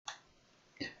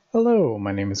Hello,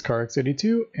 my name is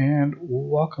CarX82 and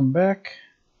welcome back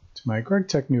to my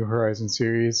Gregtech New Horizons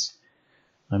series.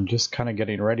 I'm just kind of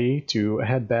getting ready to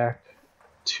head back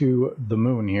to the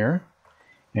moon here,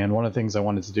 and one of the things I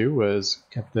wanted to do was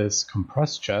get this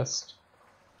compressed chest.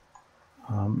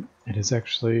 It is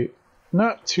actually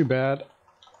not too bad.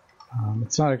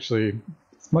 It's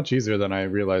much easier than I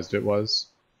realized it was.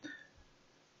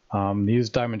 These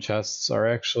diamond chests are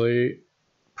actually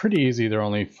pretty easy. There are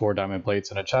only 4 diamond plates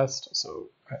in a chest, so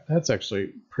that's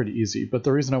actually pretty easy. But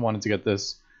the reason I wanted to get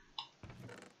this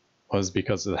was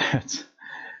because of that.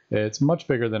 It's much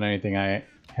bigger than anything I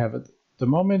have at the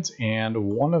moment, and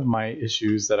one of my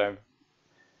issues that I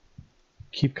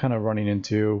keep kind of running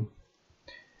into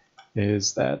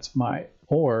is that my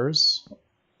ores,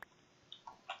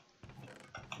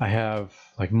 I have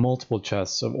like multiple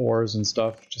chests of ores and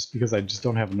stuff just because I just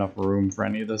don't have enough room for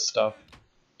any of this stuff.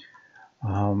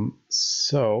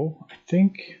 So I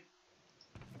think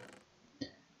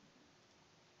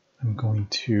I'm going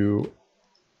to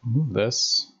move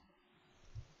this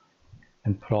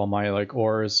and put all my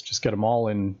ores, just get them all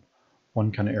in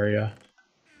one kind of area.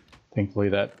 Thankfully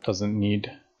that doesn't need,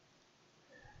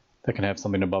 that can have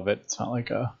something above it. It's not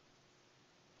like a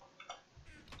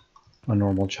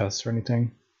normal chest or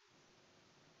anything.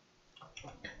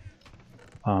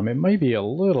 It might be a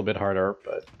little bit harder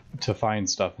to find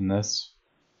stuff in this.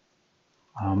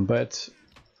 But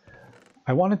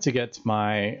I wanted to get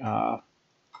my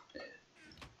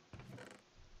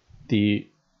the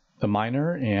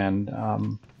miner, and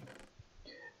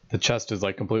the chest is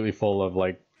like completely full of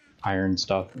like iron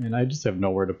stuff, and I just have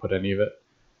nowhere to put any of it.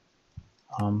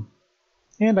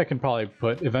 And I can probably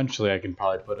eventually I can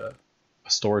probably put a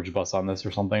storage bus on this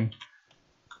or something.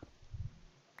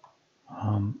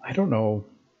 I don't know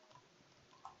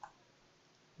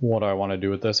what I want to do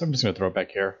with this. I'm just going to throw it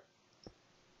back here.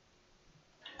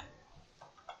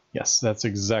 Yes, that's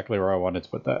exactly where I wanted to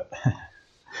put that.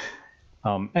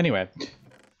 Anyway,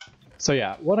 so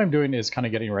yeah, what I'm doing is kind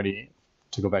of getting ready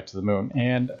to go back to the moon.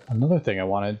 And another thing I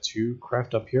wanted to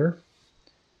craft up here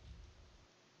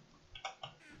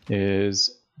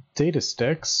is data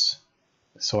sticks,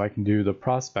 so I can do the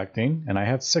prospecting, and I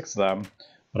have 6 of them,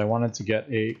 but I wanted to get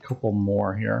a couple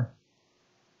more here.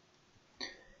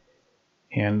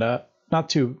 And they're not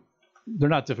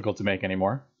difficult to make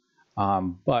anymore.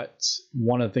 But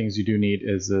one of the things you do need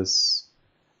is this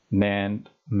NAND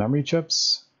memory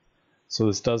chips. So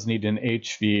this does need an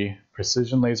HV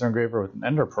precision laser engraver with an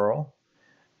ender pearl.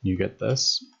 You get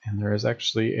this, and there is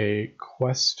actually a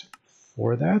quest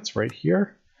for that right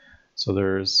here. So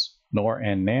there's NOR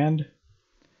and NAND.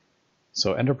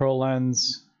 So ender pearl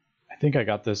lens, I think I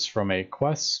got this from a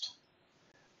quest,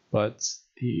 but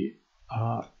the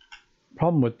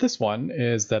problem with this one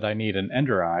is that I need an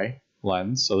ender eye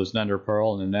lens. So there's an ender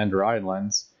pearl and an ender eye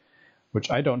lens, which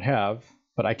I don't have,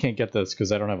 but I can't get this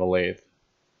because I don't have a lathe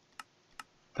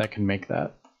that can make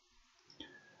that.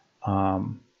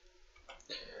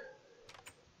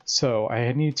 So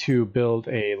I need to build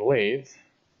a lathe.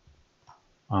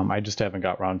 I just haven't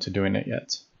got around to doing it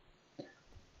yet.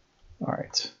 All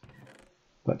right,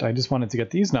 but I just wanted to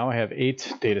get these now. I have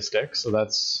 8 data sticks, so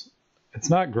it's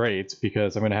not great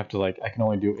because I'm gonna have to I can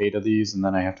only do 8 of these, and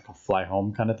then I have to go fly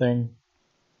home kind of thing.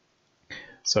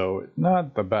 So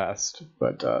not the best,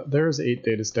 but there's 8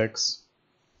 data sticks.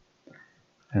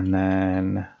 And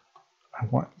then I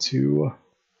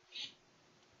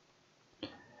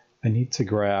need to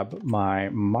grab my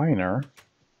miner,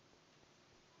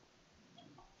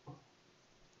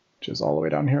 which is all the way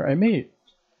down here. I'm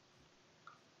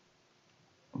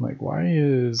like, why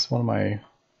is one of my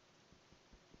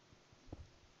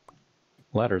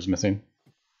ladders missing?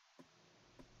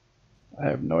 I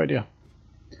have no idea.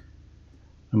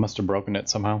 I must have broken it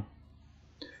somehow.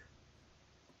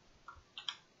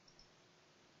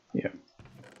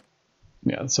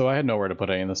 Yeah, so I had nowhere to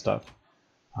put any of this stuff.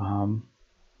 All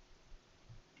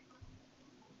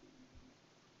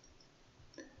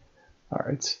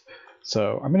right,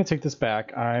 so I'm going to take this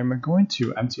back. I'm going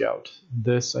to empty out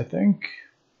this, I think.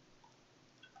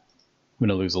 I'm going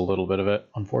to lose a little bit of it,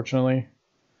 unfortunately.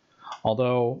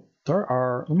 Although there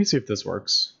are, let me see if this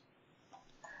works.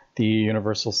 The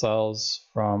universal cells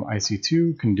from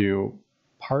IC2 can do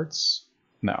parts.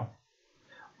 No,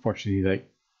 unfortunately they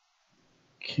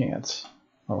can't.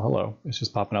 Oh, hello. It's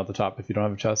just popping out the top if you don't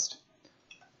have a chest.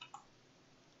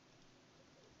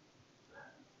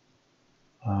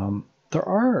 There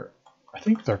are, I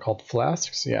think they're called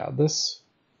flasks. Yeah, this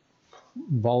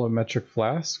volumetric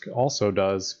flask also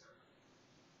does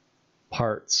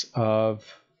parts of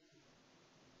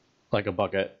like a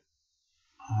bucket.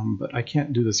 But I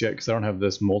can't do this yet because I don't have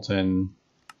this molten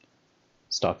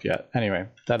stuff yet. Anyway,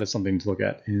 that is something to look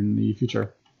at in the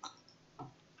future.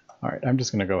 All right, I'm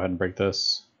just going to go ahead and break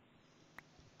this.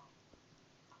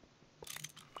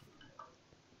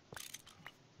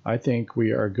 I think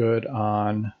we are good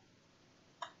on...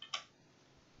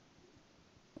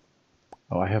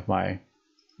 Oh, I have my...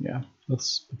 Yeah,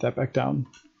 let's put that back down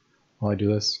while I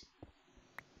do this.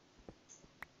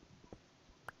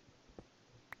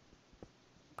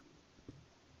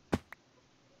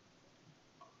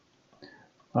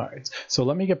 All right, so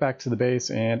let me get back to the base,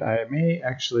 and I may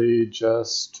actually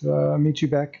just meet you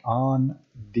back on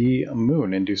the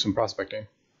moon and do some prospecting.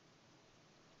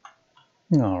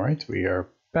 All right, we are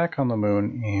back on the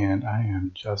moon, and I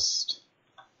am just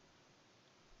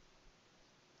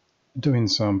doing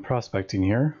some prospecting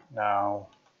here. Now,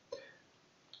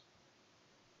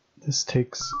 this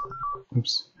takes,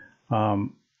 oops,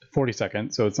 40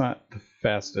 seconds, so it's not the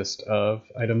fastest of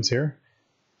items here.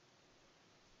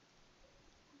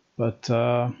 But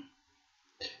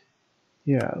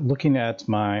yeah, looking at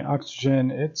my oxygen,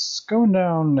 it's going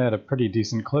down at a pretty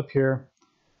decent clip here.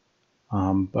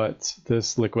 But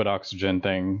this liquid oxygen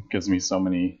thing gives me so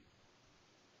many,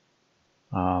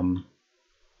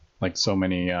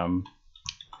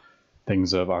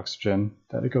 things of oxygen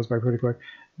that it goes by pretty quick.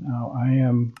 Now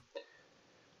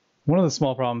one of the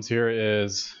small problems here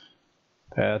is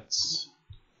that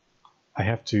I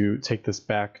have to take this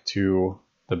back to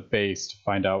the base to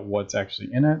find out what's actually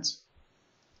in it.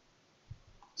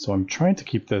 So I'm trying to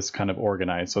keep this kind of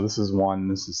organized. So this is 1,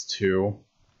 this is 2.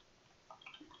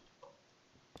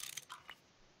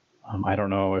 I don't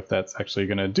know if that's actually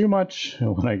going to do much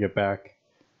when I get back.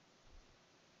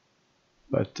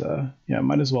 But yeah,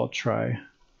 might as well try.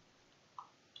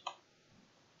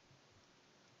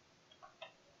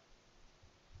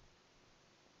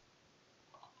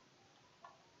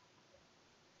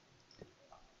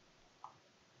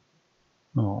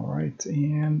 All right,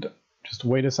 and just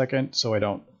wait a second so I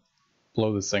don't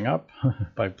blow this thing up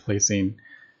by placing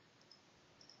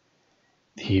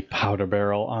the powder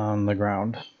barrel on the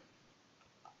ground.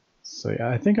 So yeah,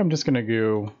 I think I'm just gonna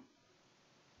go,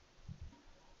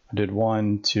 I did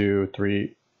 1, 2,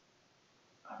 3.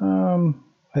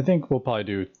 I think we'll probably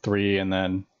do 3 and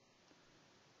then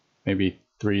maybe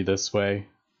 3 this way.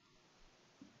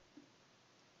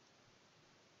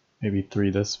 Maybe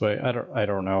 3 this way. I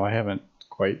don't know. I haven't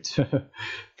quite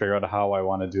figured out how I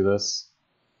want to do this.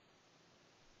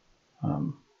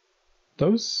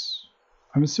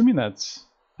 I'm assuming that's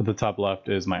at the top left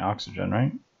is my oxygen,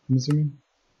 right? I'm assuming.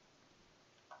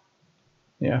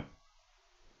 Yeah.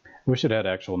 Wish it had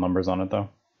actual numbers on it though.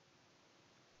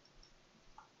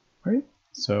 Right?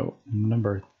 So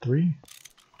number 3.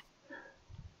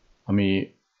 Let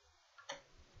me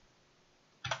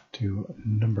do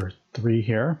number 3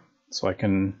 here so I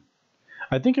can,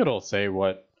 I think it'll say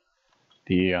what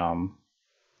the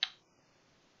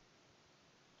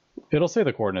it'll say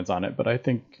the coordinates on it, but I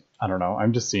think, I don't know,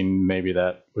 I'm just seeing maybe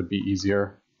that would be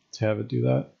easier to have it do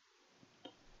that.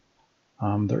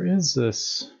 There is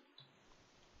this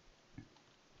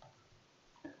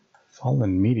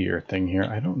fallen meteor thing here.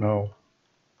 I don't know.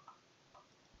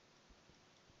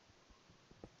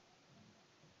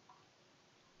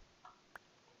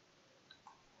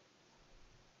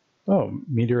 Oh,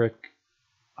 meteoric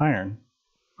iron.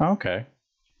 Okay,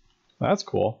 that's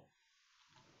cool.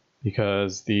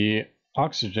 Because the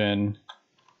oxygen,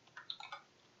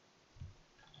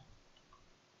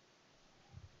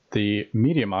 the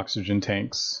medium oxygen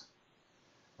tanks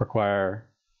require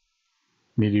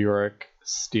meteoric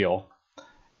steel.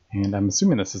 And I'm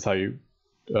assuming this is how you,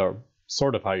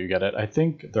 sort of how you get it. I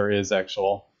think there is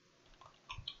actual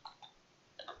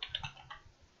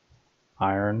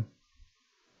iron.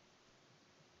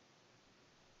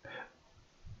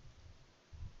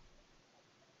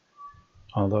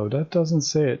 Although that doesn't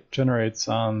say it generates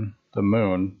on the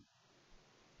moon.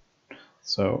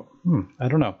 So, I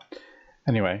don't know.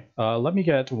 Anyway, let me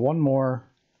get one more,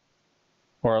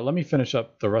 or let me finish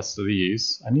up the rest of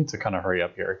these. I need to kind of hurry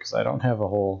up here because I don't have a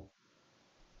whole,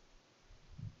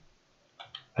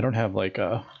 I don't have like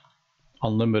a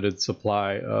unlimited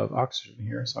supply of oxygen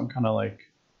here. So I'm kind of like,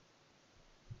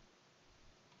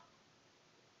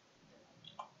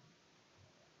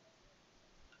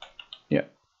 yeah,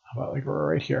 how about like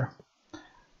right here?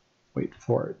 Wait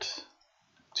for it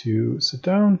to sit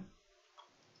down.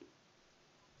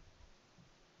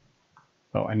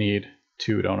 Oh, I need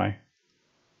 2, don't I?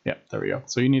 Yeah, there we go.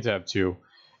 So you need to have 2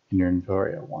 in your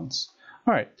inventory at once.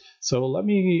 All right, so let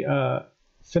me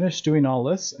finish doing all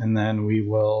this, and then we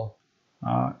will,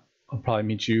 I'll probably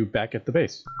meet you back at the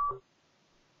base.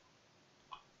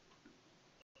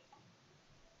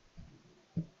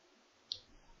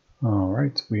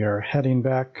 Alright, we are heading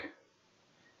back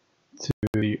to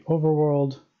the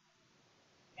overworld,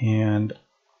 and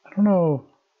I don't know,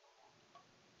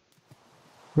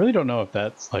 really don't know if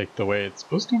that's like the way it's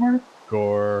supposed to work,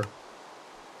 or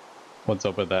what's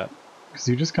up with that, because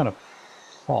you just kind of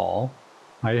fall.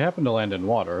 I happen to land in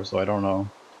water, so I don't know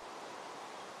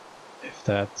if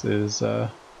that is, I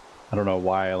don't know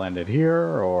why I landed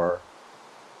here, or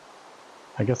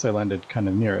I guess I landed kind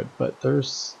of near it, but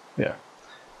there's, yeah.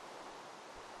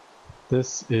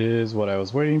 This is what I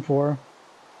was waiting for,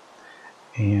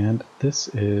 and this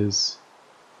is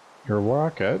your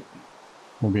rocket.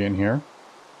 Will be in here.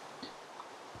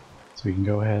 So we can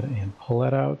go ahead and pull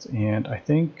that out, and I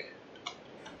think,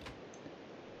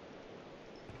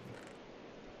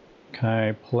 can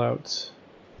I pull out,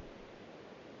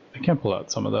 I can pull out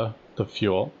some of the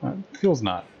fuel. Fuel's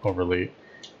not overly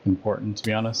important, to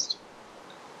be honest.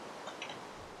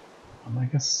 I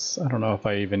guess, I don't know if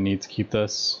I even need to keep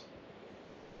this.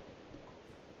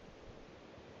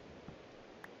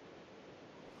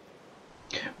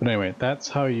 But anyway, that's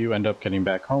how you end up getting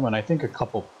back home, and I think a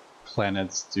couple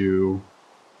planets do,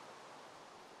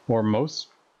 or most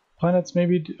planets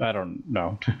maybe do, I don't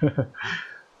know,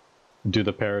 do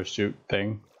the parachute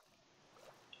thing.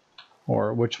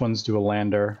 Or which ones do a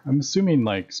lander. I'm assuming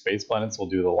like space planets will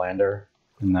do the lander,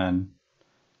 and then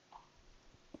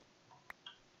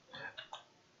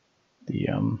the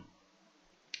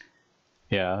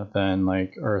yeah, then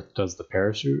like Earth does the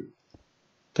parachute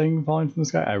thing falling from the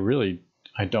sky.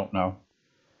 I don't know.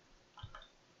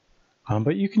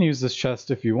 But you can use this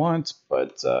chest if you want,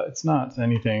 but it's not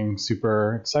anything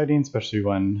super exciting, especially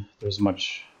when there's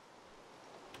much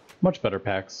better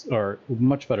packs, or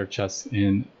much better chests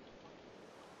in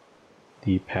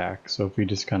the pack. So if we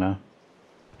just kind of,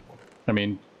 I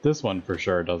mean, this one for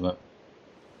sure doesn't,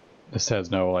 this has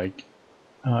no like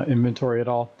inventory at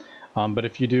all. But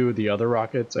if you do the other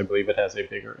rockets, I believe it has a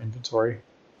bigger inventory.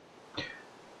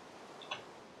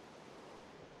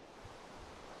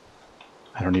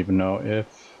 I don't even know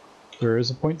if there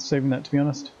is a point to saving that, to be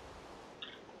honest.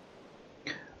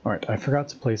 Alright, I forgot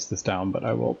to place this down, but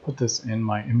I will put this in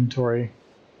my inventory.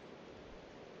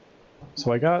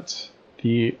 So I got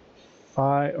the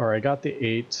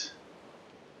 8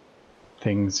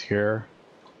 things here.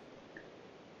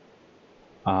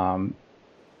 So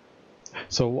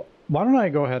why don't I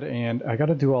go ahead and, I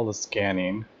gotta do all the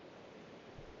scanning.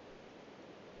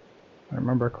 If I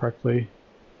remember correctly.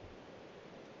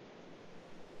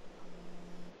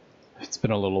 It's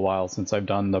been a little while since I've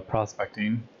done the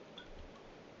prospecting.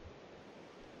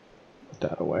 Put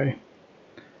that away.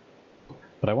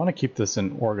 But I want to keep this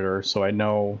in order so I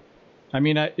know. I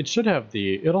mean, it should have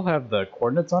it'll have the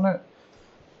coordinates on it.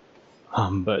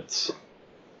 But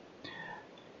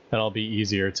that'll be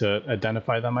easier to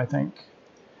identify them, I think,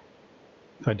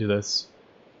 if I do this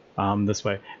this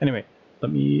way. Anyway,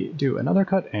 let me do another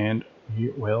cut and we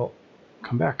will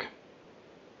come back.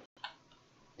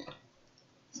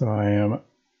 So I am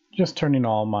just turning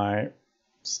all my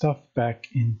stuff back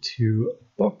into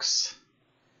books.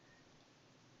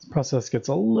 This process gets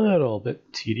a little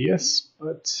bit tedious,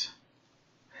 but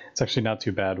it's actually not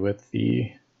too bad with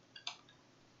the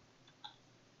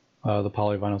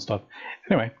polyvinyl stuff.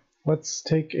 Anyway, let's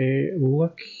take a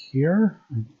look here.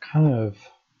 I'm kind of...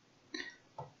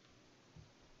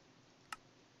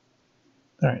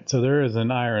 Alright, so there is an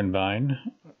iron vine,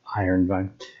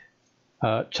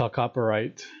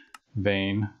 chalcopyrite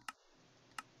vein,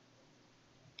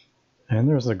 and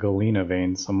there's a galena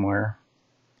vein somewhere.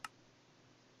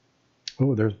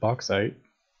 Oh, there's bauxite.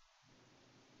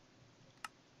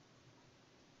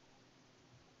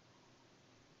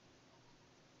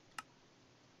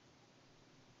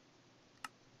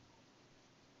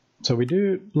 So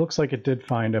looks like it did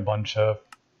find a bunch of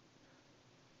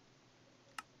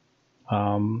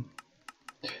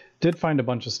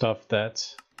stuff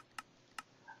that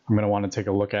I'm going to want to take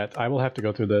a look at. I will have to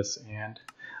go through this, and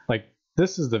like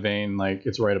this is the vein, like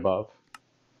it's right above.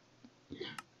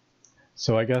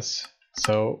 So I guess,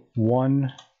 so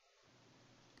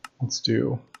let's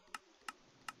do,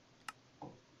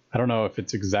 I don't know if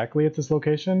it's exactly at this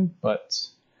location, but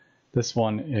this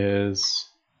one is,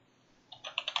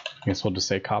 I guess we'll just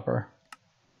say copper.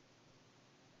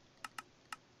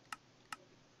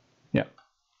 Yeah.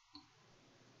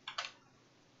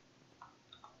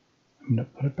 I'm gonna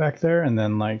put it back there, and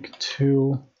then like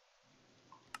 2,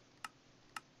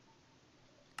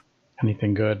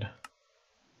 anything good.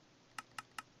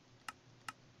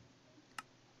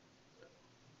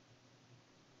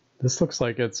 This looks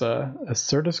like it's a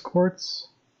Certus quartz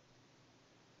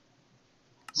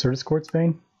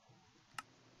vein.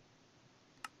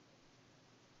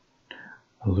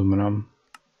 Aluminum.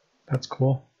 That's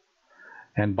cool.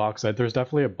 And bauxite. There's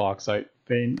definitely a bauxite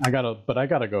vein. I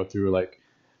gotta go through like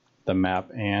the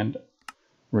map and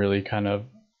really kind of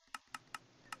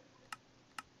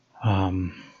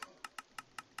oh,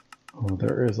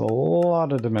 there is a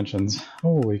lot of dimensions.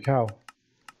 Holy cow.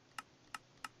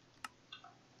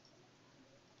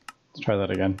 Let's try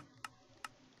that again.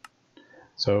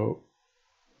 So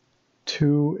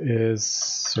 2 is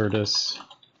Certus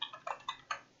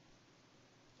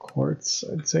quartz,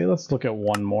 I'd say. Let's look at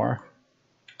one more.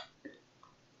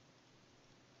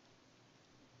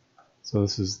 So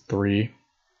this is 3.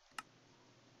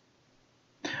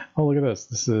 Oh, look at this.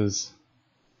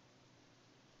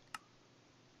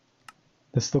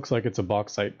 This looks like it's a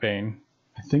bauxite vein.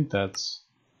 I think that's...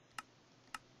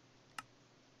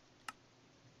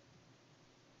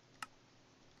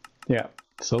 Yeah,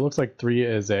 so it looks like 3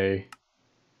 is a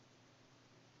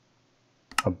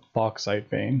bauxite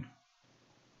vein.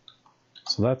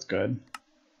 So that's good.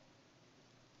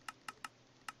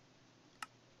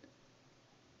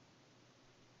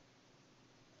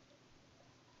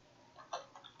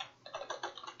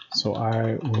 So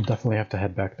I will definitely have to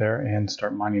head back there and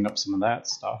start mining up some of that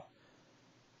stuff.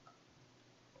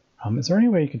 Is there any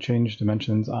way you could change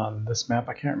dimensions on this map?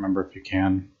 I can't remember if you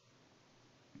can.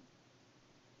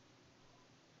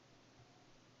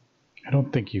 I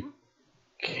don't think you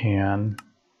can.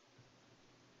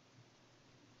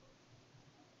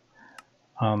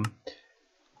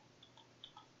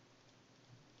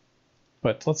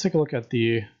 But let's take a look at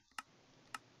the...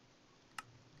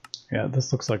 Yeah,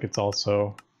 this looks like it's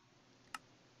also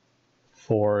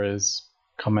 4 is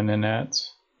coming in at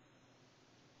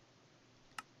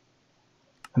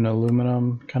an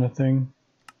aluminum kind of thing.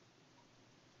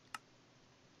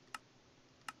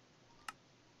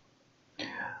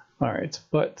 All right,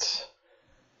 but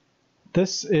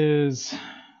this is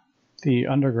the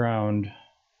underground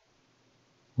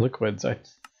liquids, I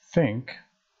think.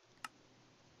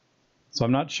 So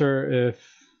I'm not sure if,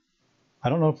 I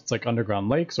don't know if it's like underground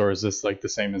lakes or is this like the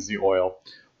same as the oil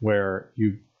where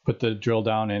you put the drill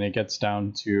down and it gets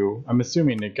down to, I'm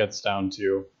assuming it gets down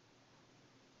to,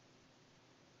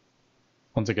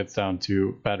 once it gets down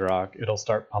to bedrock, it'll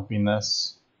start pumping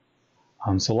this.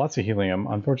 So lots of helium.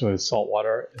 Unfortunately, the salt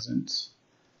water isn't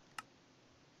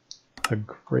the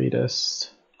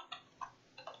greatest.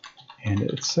 And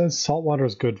it says salt water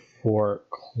is good for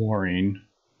chlorine.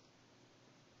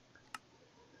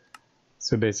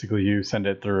 So basically you send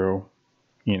it through,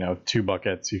 you know, 2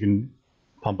 buckets. You can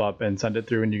pump up and send it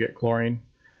through and you get chlorine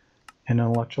in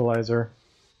an electrolyzer.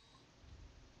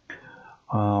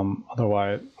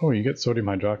 Otherwise, oh, you get sodium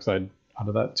hydroxide out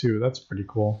of that too. That's pretty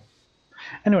cool.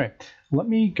 Anyway, let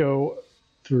me go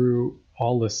through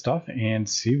all this stuff and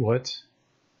see what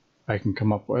I can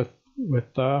come up with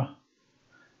all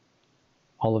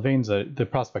the veins that the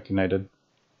prospecting I did.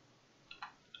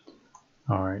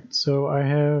 All right, so I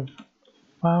have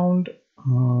found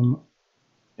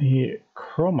a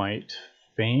chromite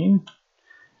vein.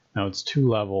 Now it's 2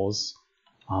 levels.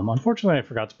 Unfortunately, I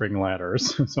forgot to bring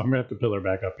ladders, so I'm gonna have to pillar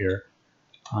back up here.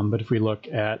 But if we look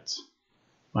at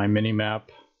my mini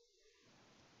map,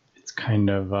 it's kind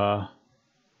of all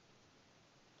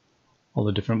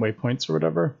the different waypoints or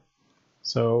whatever.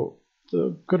 So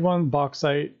the good one,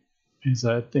 bauxite, is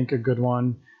I think a good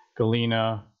one.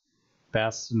 Galena,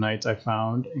 bastonite I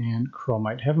found, and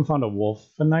chromite. Haven't found a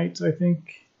wolfenite, I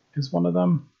think, is one of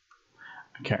them.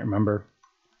 I can't remember.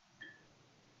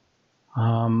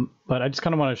 But I just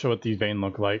kind of want to show what these veins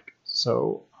look like.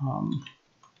 So I'm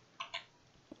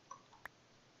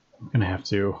gonna have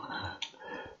to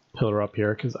pillar up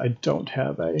here because I don't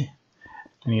have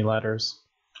any ladders.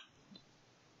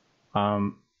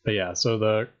 But yeah, so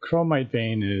the chromite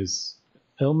vein is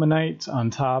ilmenite on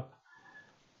top,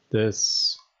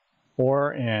 this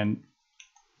ore, and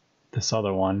this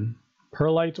other one,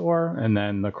 perlite ore, and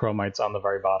then the chromite's on the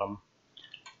very bottom.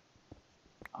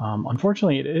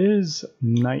 Unfortunately, it is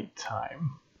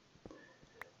nighttime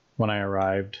when I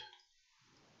arrived,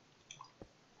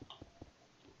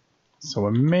 so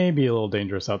it may be a little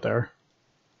dangerous out there,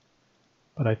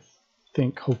 but I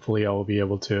think hopefully I will be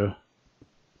able to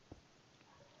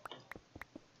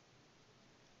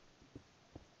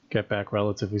get back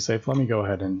relatively safe. Let me go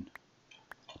ahead and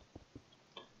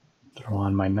throw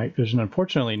on my night vision.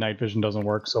 Unfortunately, night vision doesn't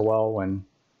work so well when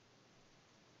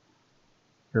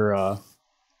you're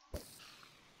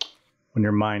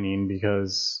mining,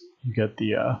 because you get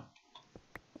the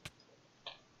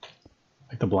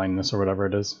like the blindness or whatever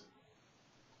it is.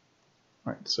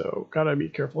 All right, so gotta be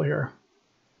careful here,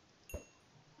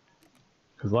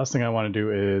 because the last thing I want to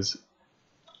do is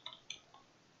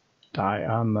die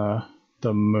on the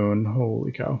the moon.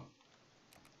 Holy cow.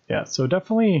 Yeah, so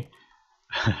definitely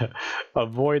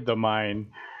avoid the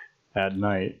mine at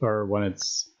night or when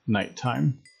it's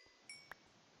nighttime.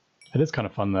 It is kind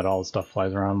of fun that all the stuff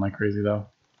flies around like crazy though.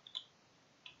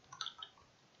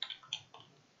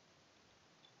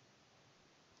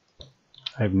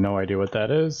 I have no idea what that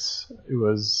is. It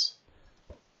was...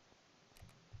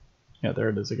 yeah, there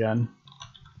it is again.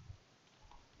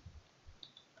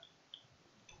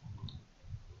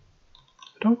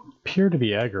 I don't appear to be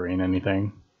aggroing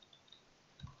anything.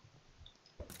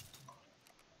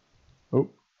 Oh,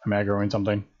 I'm aggroing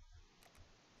something.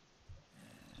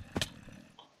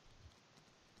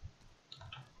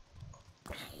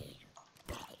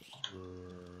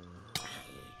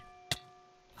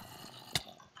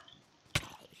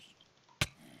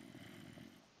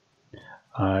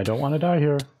 I don't want to die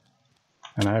here,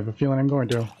 and I have a feeling I'm going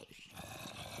to.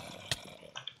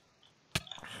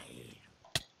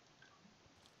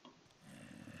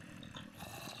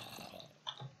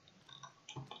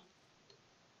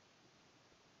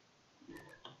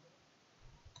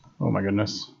 Oh my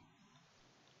goodness.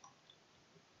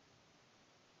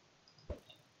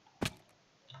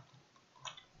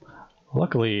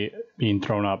 Luckily, being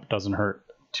thrown up doesn't hurt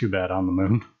too bad on the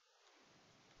moon.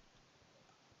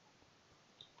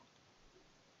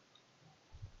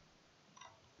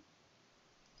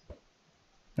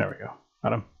 There we go.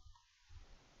 Got him.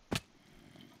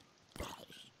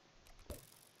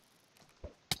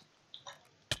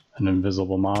 An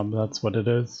invisible mob, that's what it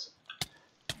is.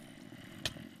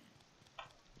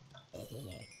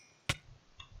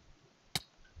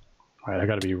 Alright, I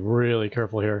gotta be really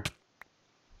careful here.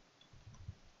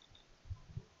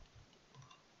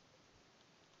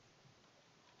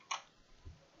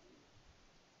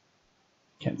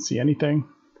 Can't see anything.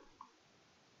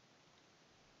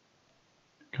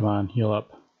 Come on, heal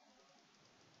up.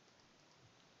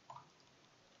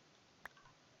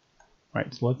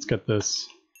 Alright, so let's get this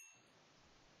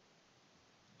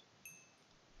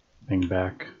thing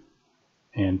back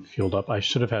and fueled up. I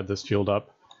should have had this fueled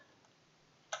up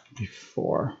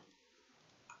before.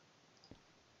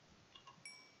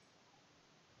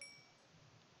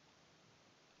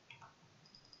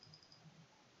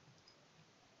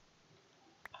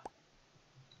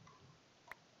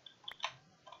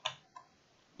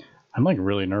 I'm like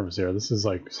really nervous here. This is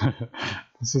like,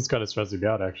 this is kind of stressing me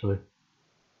out actually.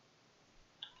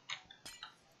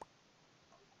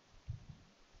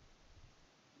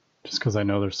 Just because I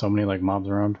know there's so many like mobs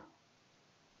around.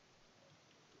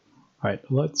 Alright,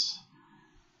 let's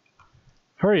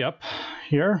hurry up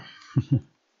here.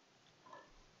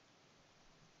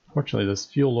 Fortunately, this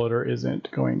fuel loader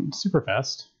isn't going super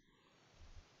fast.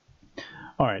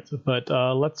 Alright, but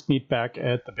let's meet back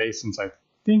at the base since I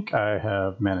think I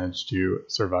have managed to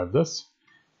survive this.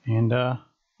 And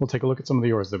we'll take a look at some of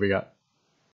the ores that we got.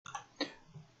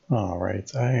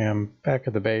 Alright, I am back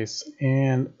at the base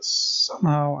and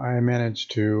somehow I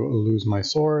managed to lose my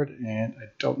sword and I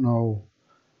don't know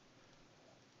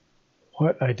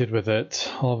what I did with it.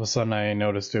 All of a sudden I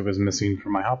noticed it was missing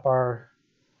from my hotbar.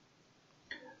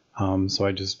 So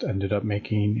I just ended up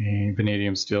making a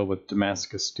vanadium steel with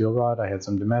Damascus steel rod. I had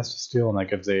some Damascus steel and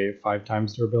that gives a 5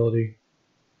 times durability.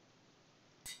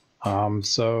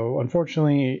 So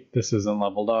unfortunately this isn't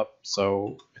leveled up,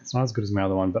 so it's not as good as my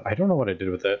other one, but I don't know what I did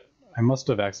with it. I must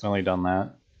have accidentally done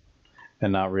that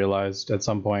and not realized at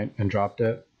some point and dropped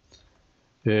it,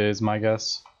 is my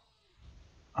guess.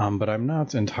 But I'm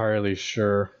not entirely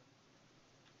sure,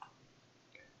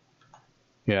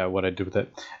 yeah, what I did with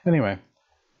it. Anyway,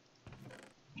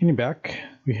 getting back,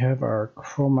 we have our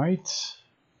chromite.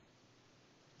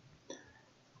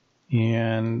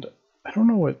 And I don't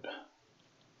know what...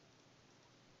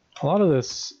 a lot of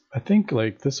this, I think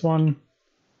like this one,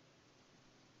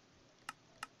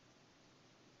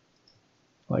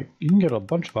 like you can get a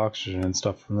bunch of oxygen and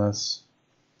stuff from this.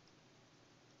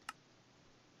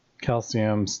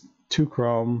 Calcium, 2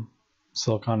 chrome,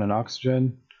 silicon, and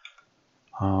oxygen.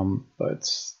 But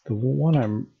the one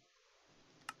I'm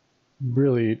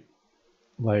really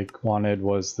like wanted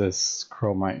was this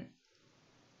chromite.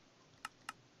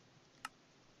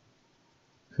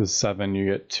 Because 7 you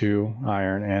get 2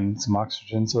 iron and some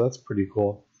oxygen, so that's pretty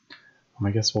cool. I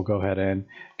guess we'll go ahead and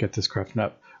get this crafting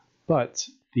up. But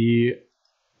the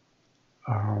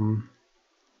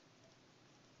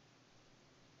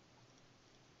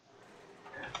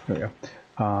there we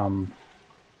go.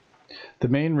 The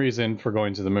main reason for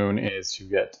going to the moon is to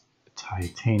get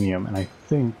titanium, and I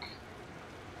think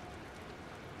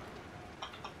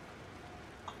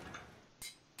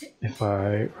if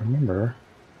I remember,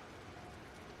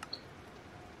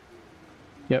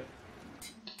 yep,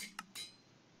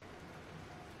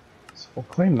 we'll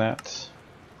claim that.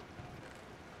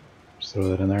 Just throw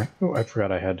that in there. Oh, I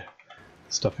forgot I had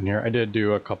stuff in here. I did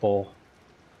do a couple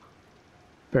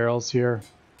barrels here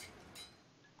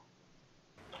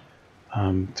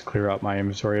to clear out my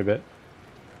inventory a bit.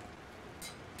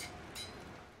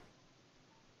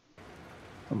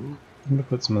 I'm going to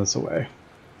put some of this away.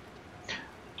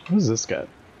 What does this get?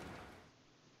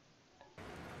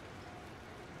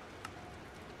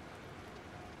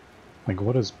 Like,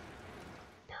 what is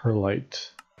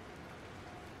perlite?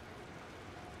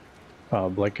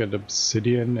 Like an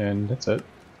obsidian, and that's it.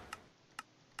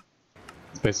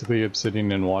 It's basically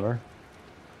obsidian in water.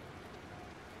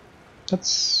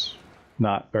 That's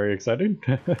not very exciting.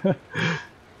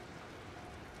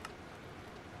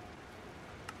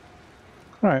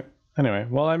 Alright, anyway,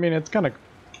 well, I mean, it's kind of,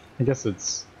 I guess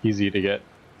it's easy to get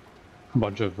a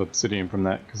bunch of obsidian from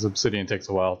that, because obsidian takes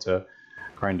a while to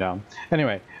grind down.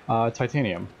 Anyway,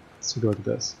 titanium. Let's take a look at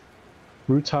this.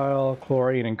 Rutile,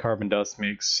 chlorine, and carbon dust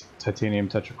makes titanium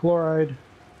tetrachloride.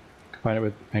 Combine it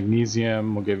with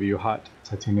magnesium will give you hot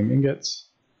titanium ingots.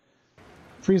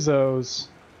 Freeze those,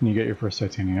 and you get your first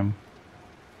titanium.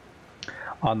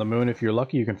 On the moon, if you're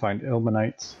lucky, you can find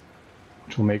ilmenite,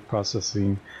 which will make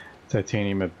processing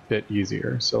titanium a bit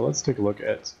easier. So let's take a look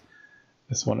at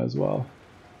this one as well.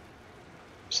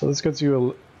 So this gets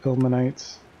you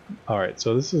ilmenite. Alright,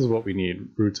 so this is what we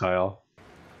need, rutile.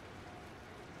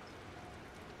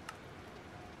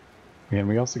 And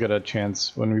we also get a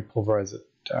chance when we pulverize it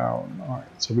down.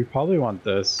 Alright, so we probably want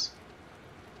this.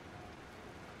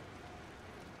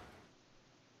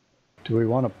 Do we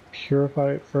want to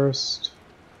purify it first?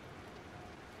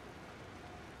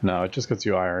 No, it just gets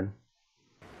you iron.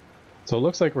 So it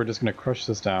looks like we're just going to crush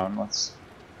this down. Let's...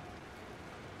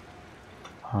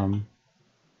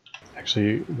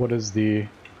 actually, what is the...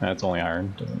 It's only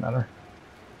iron, doesn't matter.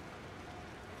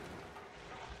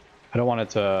 I don't want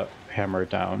it to hammer it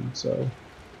down, so...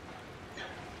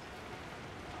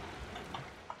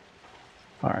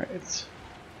 Alright.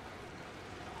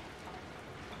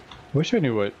 I wish I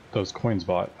knew what those coins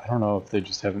bought. I don't know if they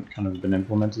just haven't kind of been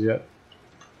implemented yet.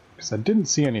 Because I didn't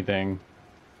see anything.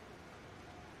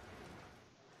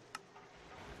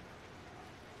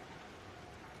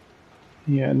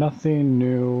 Yeah, nothing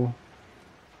new.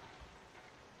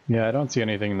 Yeah, I don't see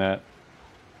anything that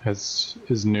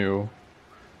is new.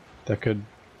 That could...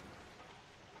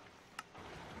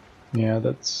 Yeah,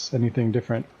 that's anything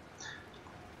different.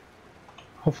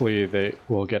 Hopefully they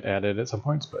will get added at some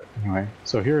points, but anyway.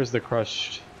 So here is the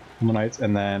crushed ilmenites,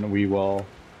 and then we will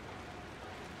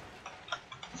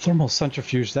thermal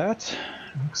centrifuge that,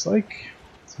 it looks like.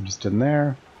 So just in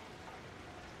there.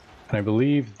 And I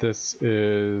believe this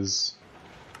is...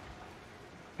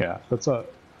 Yeah, that's a...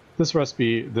 This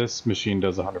recipe, this machine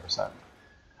does 100%.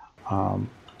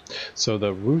 So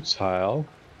the rutile,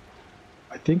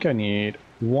 I think I need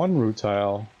one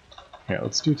rutile. Yeah,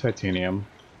 let's do titanium.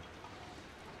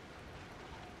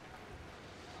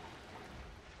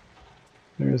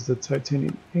 There's the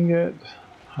titanium ingot,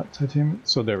 hot titanium.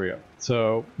 So there we go.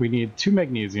 So we need 2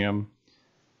 magnesium,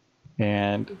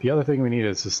 and the other thing we need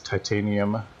is this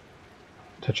titanium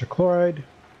tetrachloride.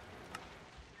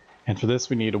 And for this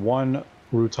we need 1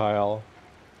 rutile,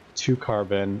 2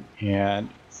 carbon, and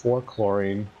 4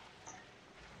 chlorine.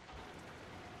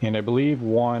 And I believe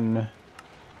one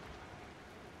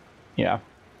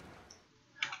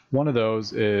of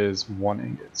those is 1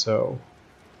 ingot. So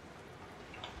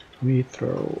we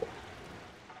throw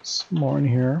some more in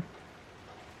here.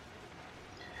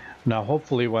 Now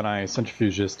hopefully when I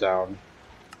centrifuge this down,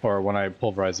 or when I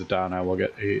pulverize it down, I will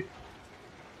get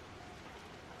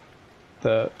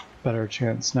the better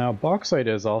chance. Now bauxite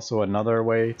is also another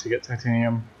way to get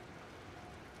titanium.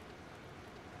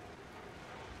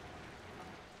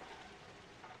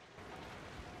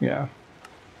 Yeah.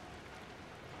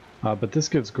 But this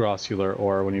gives grossular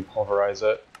ore when you pulverize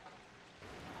it.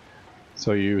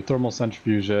 So you thermal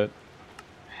centrifuge it,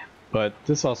 but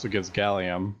this also gives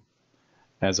gallium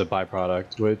as a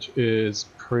byproduct, which is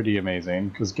pretty amazing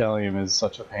because gallium is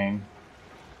such a pain.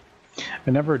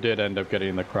 I never did end up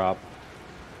getting the crop.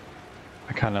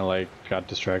 I kind of like got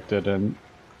distracted, and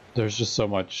there's just so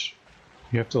much.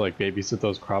 You have to like babysit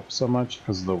those crops so much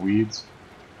because of the weeds.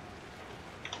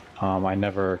 I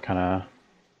never kind of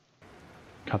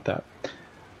got that.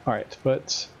 All right,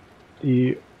 but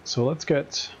so let's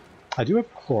get. I do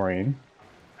have chlorine.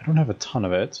 I don't have a ton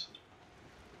of it.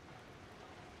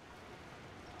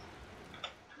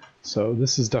 So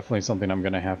this is definitely something I'm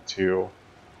going to have to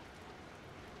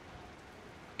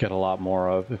get a lot more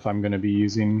of if I'm going to be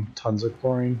using tons of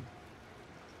chlorine.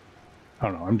 I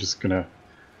don't know, I'm just going to...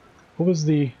 What was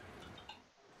the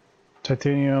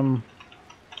titanium?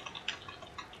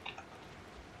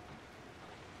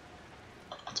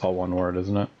 It's all one word,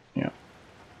 isn't it? Yeah.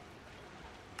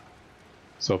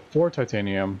 So 4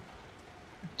 titanium,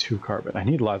 2 carbon. I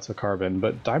need lots of carbon,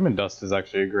 but diamond dust is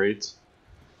actually a great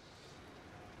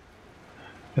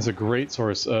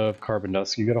source of carbon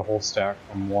dust. You get a whole stack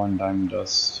from 1 diamond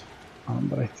dust.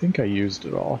 But I think I used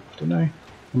it all, didn't I?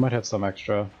 I might have some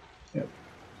extra. Yep.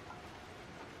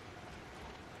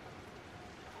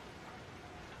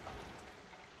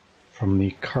 From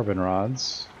the carbon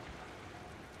rods,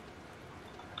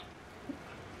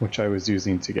 which I was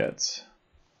using to get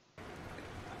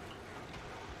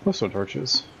glowstone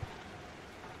torches.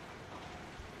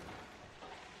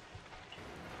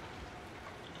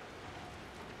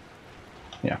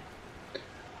 Yeah.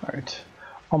 Alright.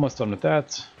 Almost done with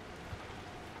that.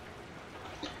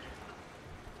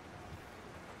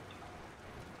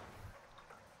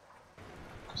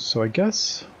 So I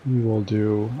guess we will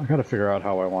do... I gotta figure out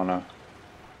how I wanna...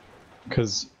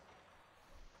 Because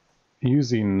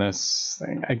using this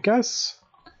thing, I guess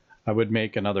I would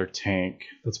make another tank.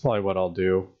 That's probably what I'll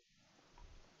do.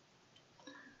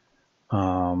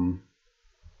 I'll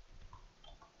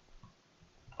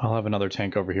have another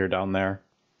tank over here down there.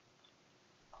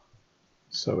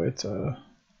 So it's why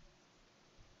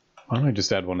don't I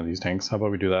just add one of these tanks? How about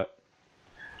we do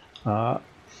that?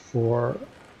 For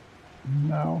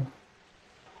now.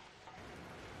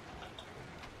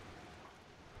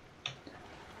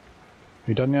 Are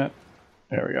you done yet?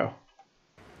 There we go.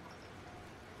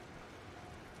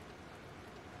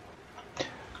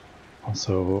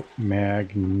 Also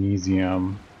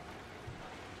magnesium.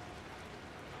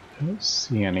 I don't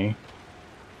see any.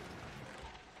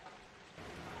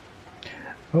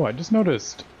 Oh, I just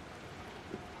noticed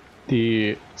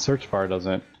the search bar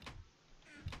doesn't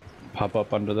pop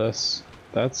up under this.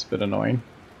 That's a bit annoying.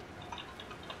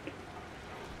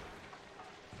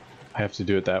 I have to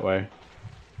do it that way.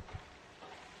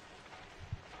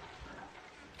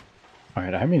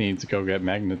 Alright, I may need to go get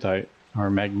magnetite or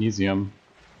magnesium.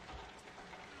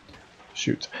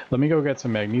 Shoot. Let me go get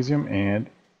some magnesium and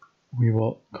we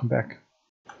will come back.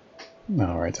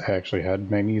 Alright, I actually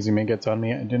had magnesium ingots on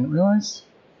me, I didn't realize.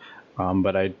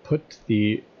 But I put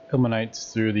the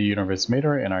ilmenites through the universe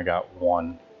meter and I got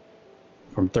 1.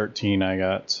 From 13 I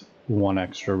got 1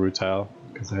 extra rutile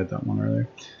because I had that one earlier.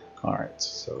 Alright,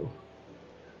 so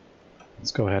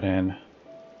let's go ahead and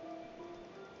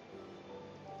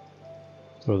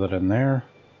throw that in there.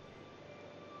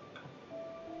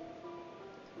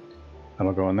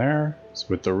 That'll go in there. So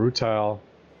with the rutile,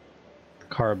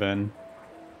 carbon,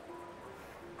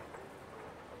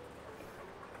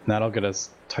 and that'll get us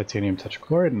titanium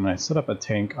tetrachloride, and I set up a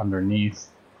tank underneath.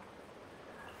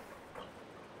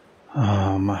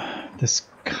 This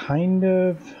kind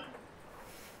of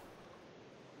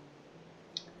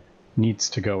needs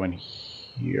to go in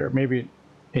here. Maybe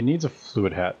it needs a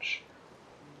fluid hatch.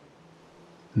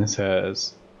 And this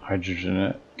has hydrogen in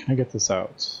it. Can I get this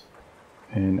out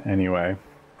in any way?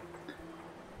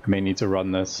 I may need to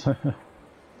run this.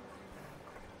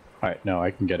 Alright, no,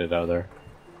 I can get it out of there.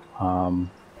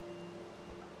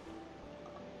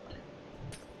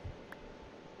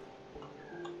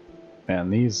 Man,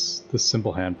 this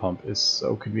simple hand pump is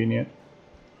so convenient.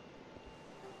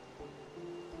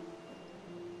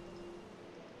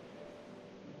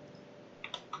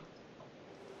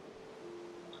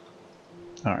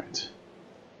 All right.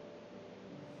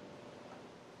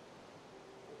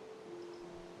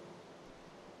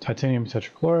 Titanium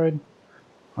tetrachloride.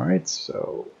 All right,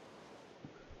 so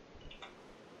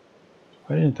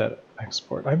why didn't that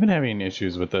export? I've been having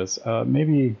issues with this.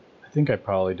 Maybe, I think I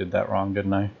probably did that wrong,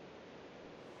 didn't I?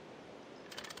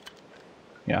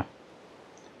 Yeah.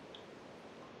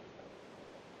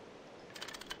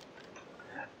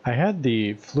 I had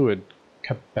the fluid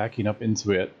kept backing up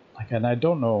into it, like, and I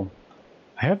don't know.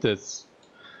 I have this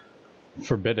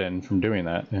forbidden from doing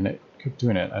that, and it kept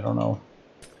doing it. I don't know.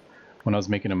 When I was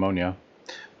making ammonia,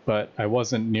 but I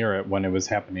wasn't near it when it was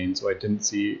happening, so I didn't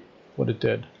see what it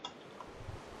did.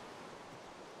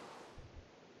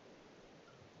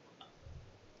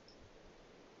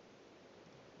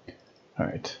 All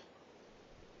right.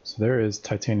 So there is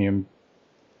titanium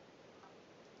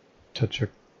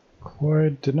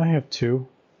tetrachloride. Didn't I have 2?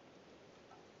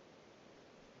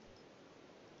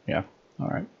 Yeah. All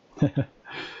right.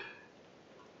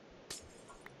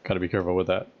 Got to be careful with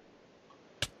that.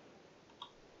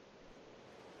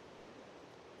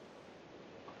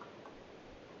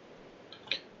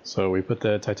 So we put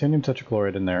the titanium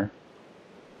tetrachloride in there.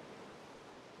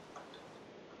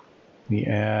 We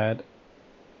add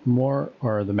more,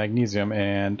 or the magnesium,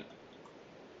 and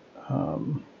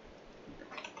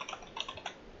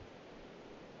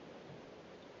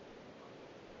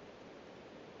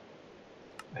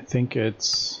I think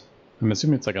it's, I'm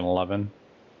assuming it's like an 11.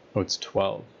 Oh, it's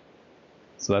 12.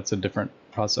 So that's a different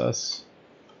process.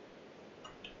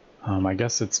 I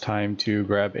guess it's time to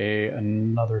grab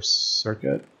another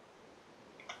circuit.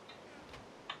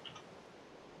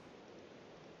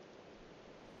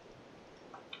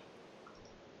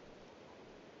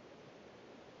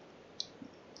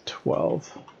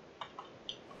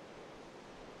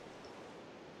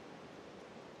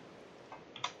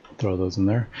 Throw those in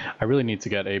there. I really need to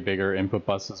get a bigger input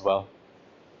bus as well.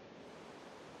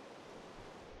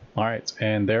 All right,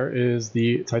 and there is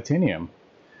the titanium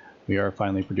we are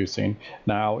finally producing.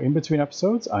 Now, in between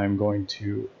episodes, I'm going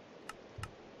to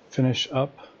finish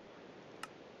up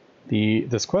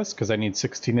this quest because I need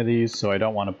 16 of these, so I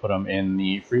don't want to put them in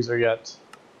the freezer yet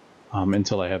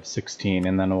until I have 16,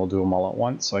 and then we'll do them all at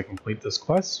once so I can complete this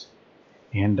quest.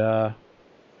 And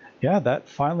yeah, that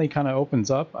finally kind of opens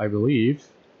up, I believe,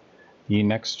 the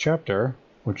next chapter,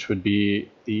 which would be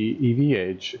the EV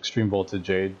age, extreme voltage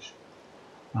age.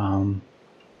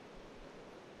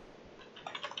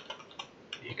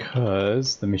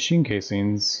 Because the machine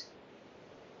casings,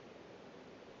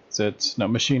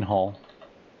 machine hull.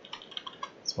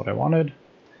 That's what I wanted.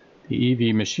 The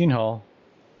EV machine hull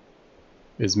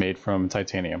is made from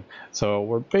titanium. So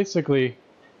we're basically,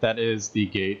 that is the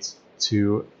gate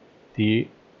to the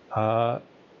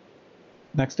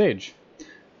next stage.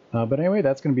 But anyway,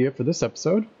 that's going to be it for this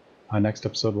episode. Next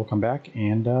episode we'll come back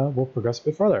and we'll progress a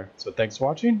bit further. So thanks for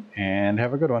watching and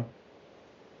have a good one.